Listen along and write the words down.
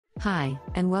Hi,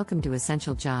 and welcome to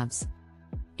Essential Jobs.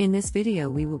 In this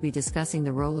video we will be discussing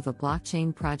the role of a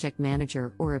blockchain project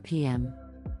manager or a PM.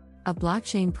 A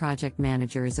blockchain project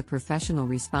manager is a professional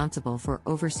responsible for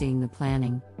overseeing the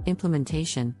planning,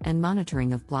 implementation, and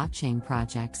monitoring of blockchain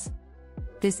projects.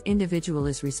 This individual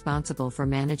is responsible for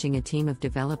managing a team of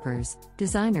developers,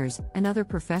 designers, and other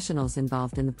professionals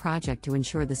involved in the project to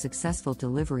ensure the successful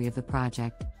delivery of the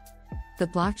project. The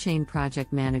blockchain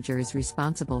project manager is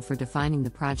responsible for defining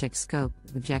the project scope,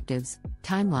 objectives,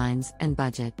 timelines, and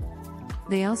budget.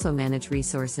 They also manage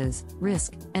resources,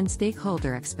 risk, and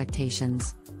stakeholder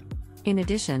expectations. In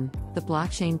addition, the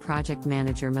blockchain project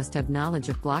manager must have knowledge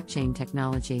of blockchain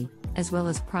technology, as well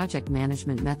as project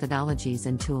management methodologies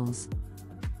and tools.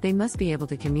 They must be able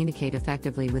to communicate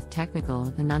effectively with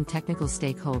technical and non-technical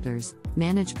stakeholders,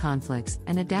 manage conflicts,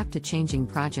 and adapt to changing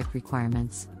project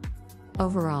requirements.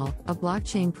 Overall, a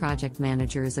blockchain project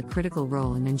manager is a critical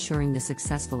role in ensuring the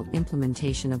successful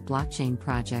implementation of blockchain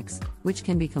projects, which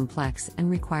can be complex and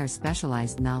require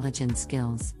specialized knowledge and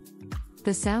skills.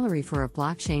 The salary for a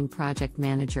blockchain project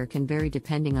manager can vary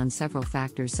depending on several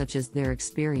factors such as their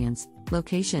experience,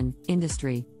 location,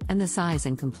 industry, and the size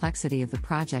and complexity of the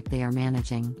project they are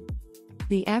managing.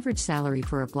 The average salary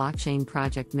for a blockchain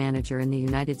project manager in the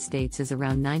United States is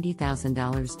around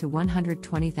 $90,000 to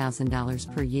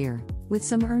 $120,000 per year, with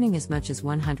some earning as much as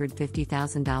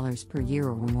 $150,000 per year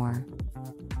or more.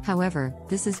 However,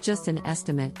 this is just an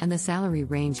estimate and the salary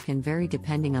range can vary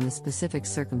depending on the specific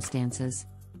circumstances.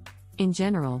 In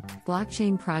general,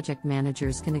 blockchain project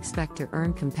managers can expect to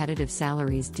earn competitive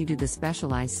salaries due to the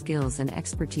specialized skills and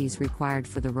expertise required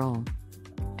for the role.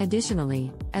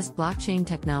 Additionally, as blockchain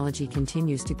technology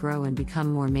continues to grow and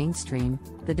become more mainstream,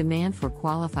 the demand for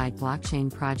qualified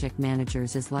blockchain project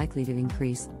managers is likely to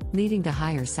increase, leading to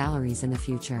higher salaries in the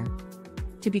future.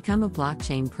 To become a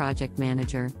blockchain project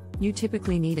manager, you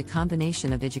typically need a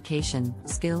combination of education,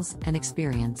 skills, and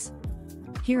experience.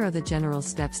 Here are the general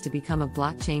steps to become a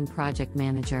blockchain project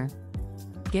manager.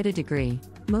 Get a degree.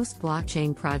 Most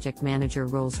blockchain project manager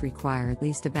roles require at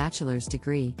least a bachelor's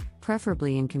degree,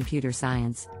 preferably in computer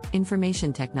science,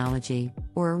 information technology,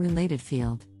 or a related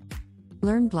field.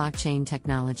 Learn blockchain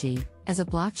technology. As a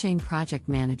blockchain project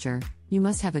manager, you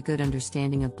must have a good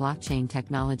understanding of blockchain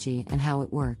technology and how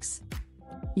it works.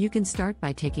 You can start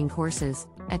by taking courses,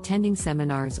 attending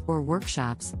seminars or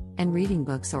workshops, and reading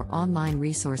books or online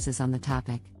resources on the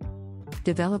topic.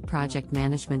 Develop project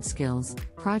management skills.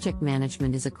 Project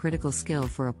management is a critical skill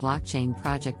for a blockchain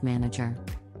project manager.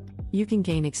 You can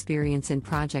gain experience in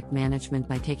project management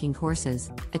by taking courses,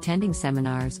 attending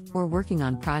seminars, or working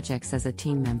on projects as a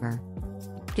team member.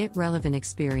 Get relevant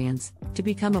experience. To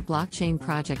become a blockchain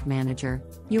project manager,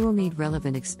 you will need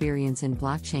relevant experience in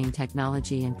blockchain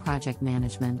technology and project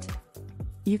management.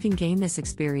 You can gain this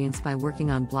experience by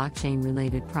working on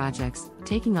blockchain-related projects,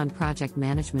 taking on project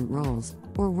management roles,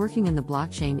 or working in the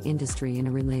blockchain industry in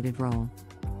a related role.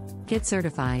 Get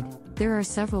certified. There are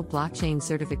several blockchain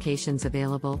certifications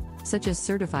available, such as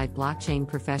Certified Blockchain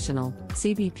Professional,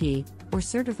 CBP, or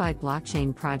Certified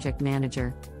Blockchain Project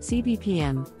Manager,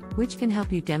 CBPM, which can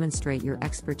help you demonstrate your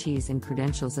expertise and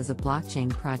credentials as a blockchain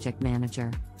project manager.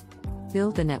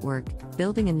 Build a network.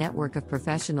 Building a network of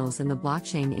professionals in the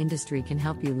blockchain industry can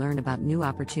help you learn about new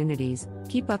opportunities,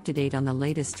 keep up to date on the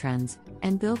latest trends,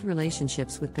 and build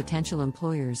relationships with potential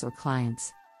employers or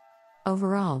clients.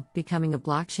 Overall, becoming a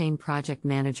blockchain project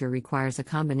manager requires a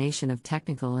combination of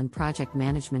technical and project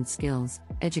management skills,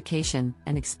 education,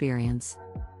 and experience.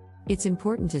 It's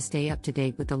important to stay up to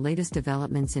date with the latest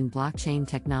developments in blockchain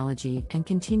technology and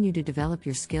continue to develop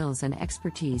your skills and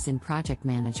expertise in project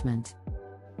management.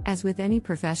 As with any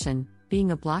profession, being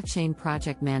a blockchain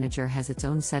project manager has its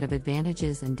own set of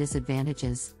advantages and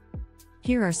disadvantages.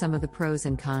 Here are some of the pros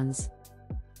and cons.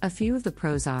 A few of the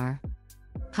pros are: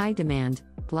 high demand.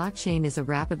 Blockchain is a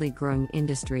rapidly growing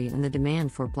industry and the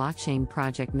demand for blockchain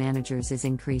project managers is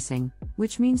increasing,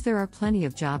 which means there are plenty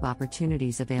of job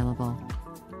opportunities available.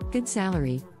 Good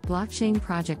salary. Blockchain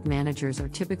project managers are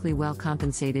typically well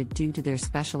compensated due to their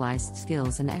specialized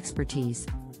skills and expertise.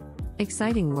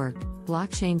 Exciting work.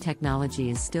 Blockchain technology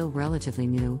is still relatively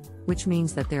new, which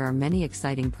means that there are many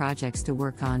exciting projects to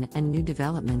work on and new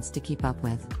developments to keep up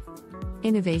with.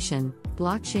 Innovation.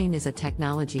 Blockchain is a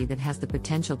technology that has the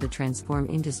potential to transform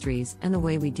industries and the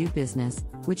way we do business,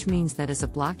 which means that as a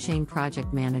blockchain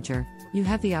project manager, you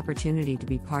have the opportunity to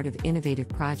be part of innovative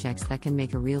projects that can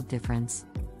make a real difference.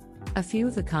 A few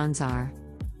of the cons are: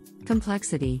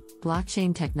 complexity.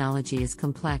 Blockchain technology is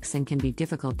complex and can be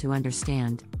difficult to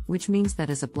understand, which means that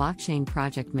as a blockchain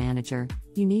project manager,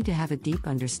 you need to have a deep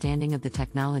understanding of the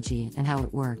technology and how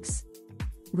it works.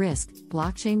 Risk: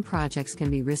 blockchain projects can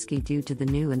be risky due to the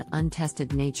new and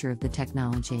untested nature of the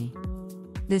technology.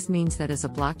 This means that as a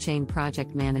blockchain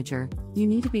project manager, you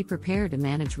need to be prepared to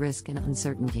manage risk and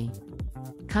uncertainty.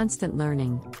 Constant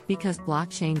learning: because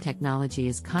blockchain technology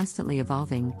is constantly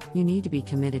evolving, you need to be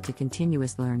committed to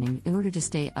continuous learning in order to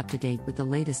stay up to date with the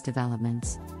latest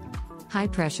developments. High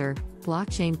pressure: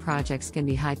 blockchain projects can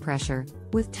be high pressure,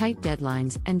 with tight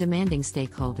deadlines and demanding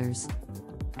stakeholders.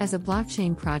 As a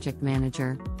blockchain project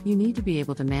manager, you need to be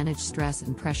able to manage stress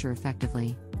and pressure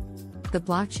effectively. The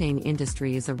blockchain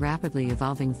industry is a rapidly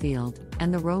evolving field,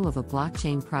 and the role of a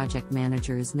blockchain project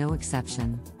manager is no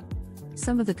exception.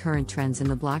 Some of the current trends in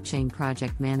the blockchain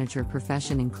project manager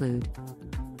profession include: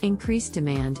 increased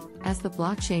demand: as the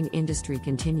blockchain industry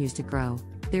continues to grow,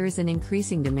 there is an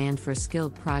increasing demand for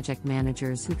skilled project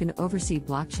managers who can oversee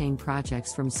blockchain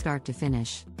projects from start to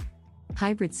finish.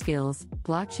 Hybrid skills: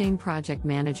 blockchain project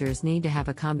managers need to have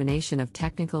a combination of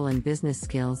technical and business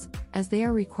skills, as they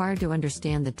are required to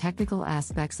understand the technical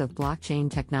aspects of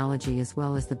blockchain technology as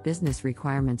well as the business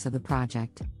requirements of the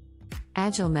project.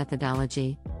 Agile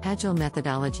methodology: agile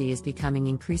methodology is becoming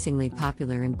increasingly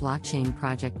popular in blockchain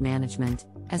project management,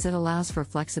 as it allows for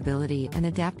flexibility and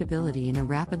adaptability in a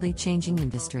rapidly changing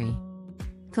industry.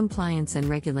 Compliance and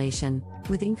regulation: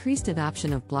 with increased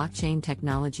adoption of blockchain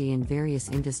technology in various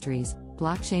industries,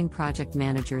 blockchain project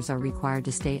managers are required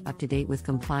to stay up to date with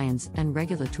compliance and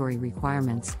regulatory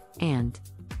requirements. And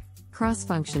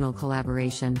cross-functional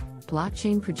collaboration: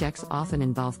 blockchain projects often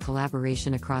involve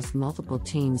collaboration across multiple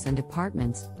teams and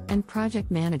departments, and project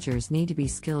managers need to be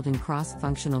skilled in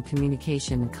cross-functional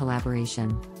communication and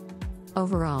collaboration.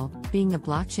 Overall, being a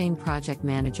blockchain project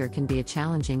manager can be a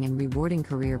challenging and rewarding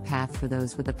career path for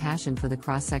those with a passion for the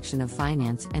cross-section of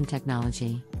finance and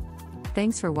technology.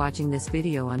 Thanks for watching this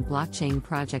video on blockchain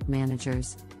project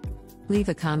managers. Leave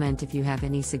a comment if you have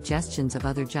any suggestions of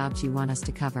other jobs you want us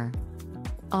to cover.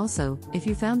 Also, if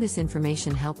you found this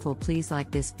information helpful, please like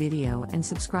this video and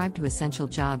subscribe to Essential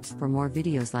Jobs for more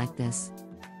videos like this.